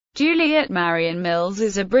Juliet Maryon Mills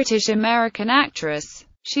is a British-American actress.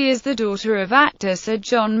 She is the daughter of actor Sir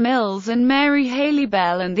John Mills and Mary Hayley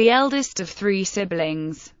Bell and the eldest of 3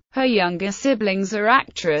 siblings. Her younger siblings are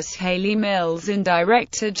actress Hayley Mills and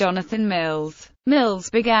director Jonathan Mills.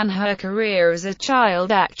 Mills began her career as a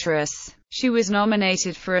child actress. She was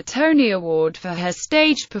nominated for a Tony Award for her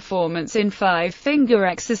stage performance in Five Finger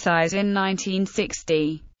Exercise in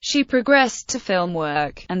 1960. She progressed to film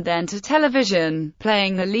work, and then to television,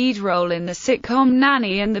 playing the lead role in the sitcom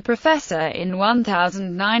Nanny and the Professor in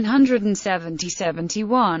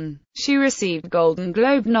 1970-71. She received Golden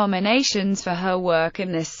Globe nominations for her work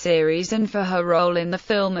in this series and for her role in the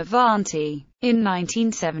film Avanti. In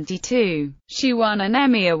 1972, she won an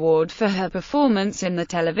Emmy Award for her performance in the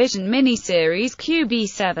television miniseries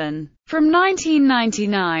QB7. From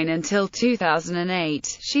 1999 until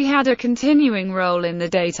 2008, she had a continuing role in the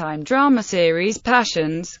daytime drama series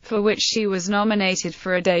Passions, for which she was nominated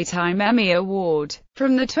for a Daytime Emmy Award.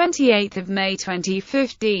 From the 28th of May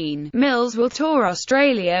 2015, Mills will tour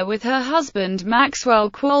Australia with her husband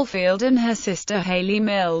Maxwell Caulfield and her sister Hayley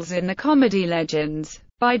Mills in the comedy Legends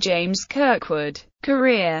by James Kirkwood.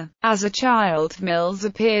 Career. As a child, Mills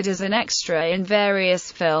appeared as an extra in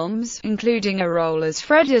various films, including a role as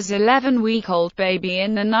Fredda's 11-week-old baby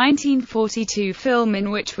in the 1942 film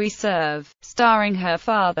In Which We Serve, starring her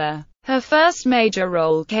father. Her first major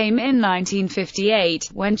role came in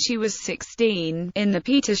 1958, when she was 16, in the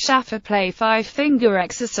Peter Shaffer play Five Finger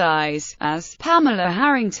Exercise, as Pamela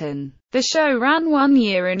Harrington. The show ran 1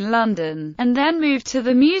 year in London, and then moved to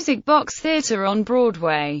the Music Box Theatre on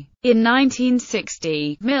Broadway. In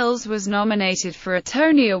 1960, Mills was nominated for a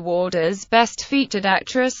Tony Award as Best Featured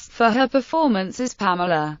Actress, for her performance as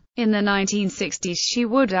Pamela. In the 1960s she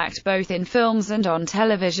would act both in films and on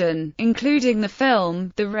television, including the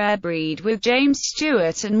film The Rare Breed with James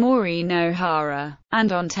Stewart and Maureen O'Hara,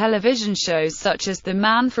 and on television shows such as The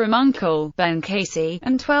Man from U.N.C.L.E., Ben Casey,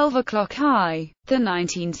 and 12 O'Clock High. The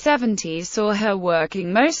 1970s saw her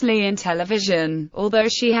working mostly in television, although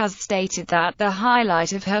she has stated that the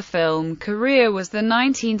highlight of her film career was the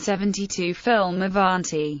 1972 film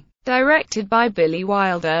Avanti, directed by Billy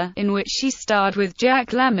Wilder, in which she starred with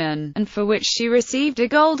Jack Lemmon, and for which she received a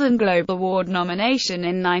Golden Globe Award nomination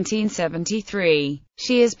in 1973.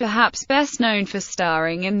 She is perhaps best known for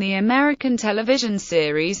starring in the American television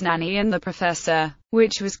series Nanny and the Professor,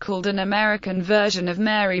 which was called an American version of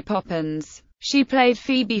Mary Poppins. She played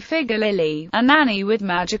Phoebe Figger-Lilly, a nanny with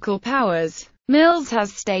magical powers. Mills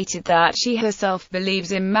has stated that she herself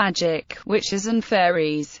believes in magic, witches and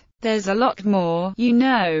fairies. There's a lot more, you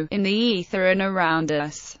know, in the ether and around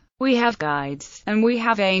us. We have guides, and we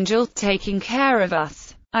have angels taking care of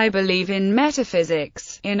us. I believe in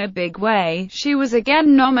metaphysics, in a big way. She was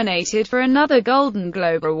again nominated for another Golden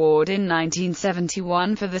Globe Award in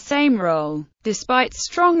 1971 for the same role. Despite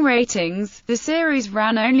strong ratings, the series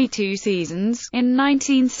ran only 2 seasons, in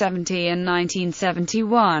 1970 and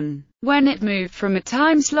 1971. When it moved from a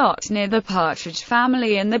time slot near The Partridge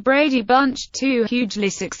Family and The Brady Bunch, 2 hugely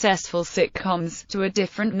successful sitcoms, to a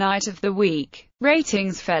different night of the week,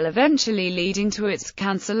 ratings fell, eventually leading to its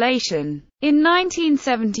cancellation. In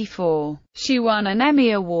 1974, she won an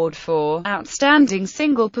Emmy Award for Outstanding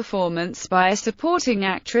Single Performance by a Supporting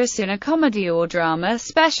Actress in a Comedy or Drama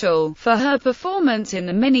Special, for her performance in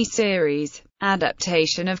the mini-series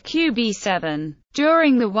adaptation of QB7.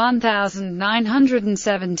 During the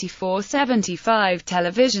 1974-75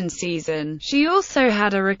 television season, she also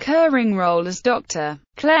had a recurring role as Dr.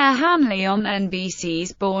 Claire Hanley on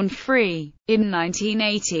NBC's Born Free. In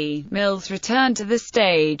 1980, Mills returned to the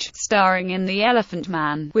stage, starring in The Elephant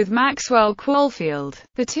Man, with Maxwell Caulfield.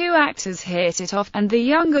 The 2 actors hit it off, and the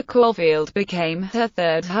younger Caulfield became her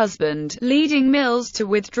 3rd husband, leading Mills to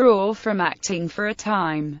withdraw from acting for a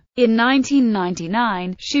time. In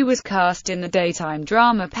 1999, she was cast in the daytime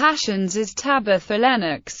drama Passions as Tabitha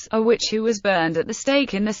Lennox, a witch who was burned at the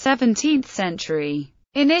stake in the 17th century.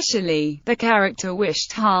 Initially, the character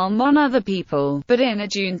wished harm on other people, but in a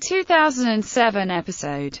June 2007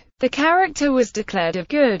 episode, the character was declared of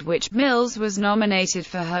good, which Mills was nominated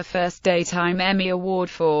for her first Daytime Emmy Award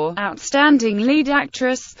for Outstanding Lead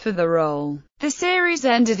Actress for the role. The series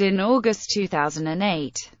ended in August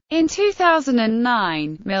 2008. In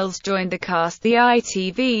 2009, Mills joined the cast the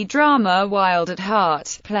ITV drama Wild at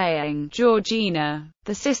Heart, playing Georgina,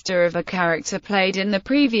 the sister of a character played in the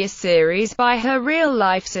previous series by her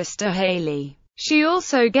real-life sister Hayley. She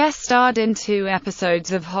also guest-starred in 2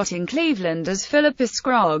 episodes of Hot in Cleveland as Philippa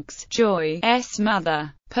Scroggs, Joy's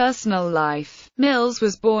mother. Personal life. Mills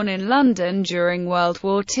was born in London during World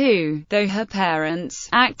War II, though her parents,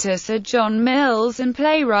 actor Sir John Mills and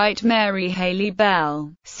playwright Mary Hayley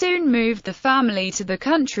Bell, soon moved the family to the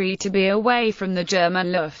country to be away from the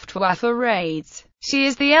German Luftwaffe raids. She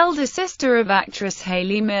is the elder sister of actress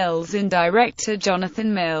Hayley Mills and director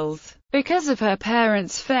Jonathan Mills. Because of her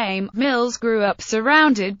parents' fame, Mills grew up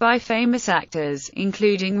surrounded by famous actors,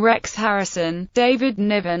 including Rex Harrison, David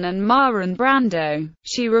Niven and Marlon Brando.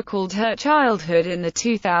 She recalled her childhood in the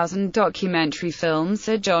 2000 documentary film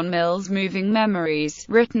Sir John Mills' Moving Memories,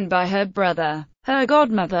 written by her brother. Her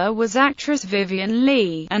godmother was actress Vivien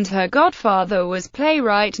Leigh, and her godfather was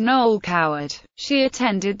playwright Noel Coward. She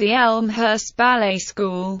attended the Elmhurst Ballet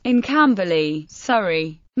School, in Camberley,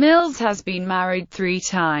 Surrey. Mills has been married 3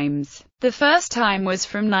 times. The first time was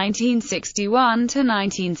from 1961 to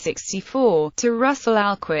 1964, to Russell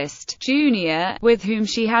Alquist, Jr., with whom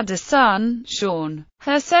she had a son, Sean.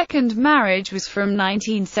 Her second marriage was from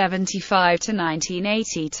 1975 to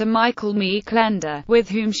 1980 to Michael Meeklender, with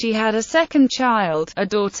whom she had a second child, a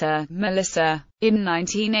daughter, Melissa. In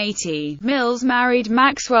 1980, Mills married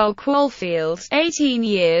Maxwell Caulfield, 18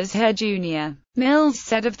 years her junior. Mills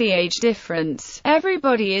said of the age difference,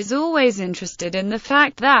 "Everybody is always interested in the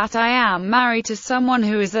fact that I am married to someone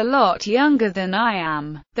who is a lot younger than I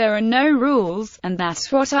am. There are no rules, and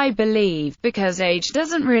that's what I believe, because age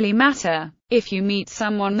doesn't really matter. If you meet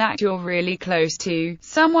someone that you're really close to,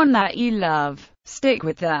 someone that you love, stick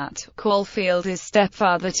with that." Caulfield is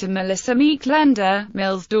stepfather to Melissa Meeklender,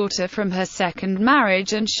 Mills' daughter from her second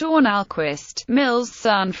marriage, and Sean Alquist, Mills'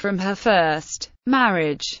 son from her first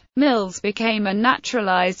marriage. Mills became a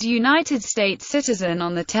naturalized United States citizen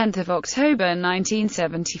on 10 October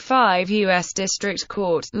 1975. U.S. District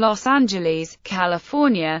Court, Los Angeles,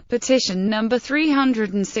 California, petition number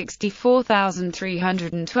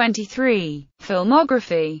 364323.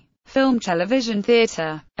 Filmography. Film, television,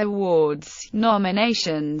 theater. Awards.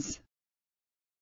 Nominations.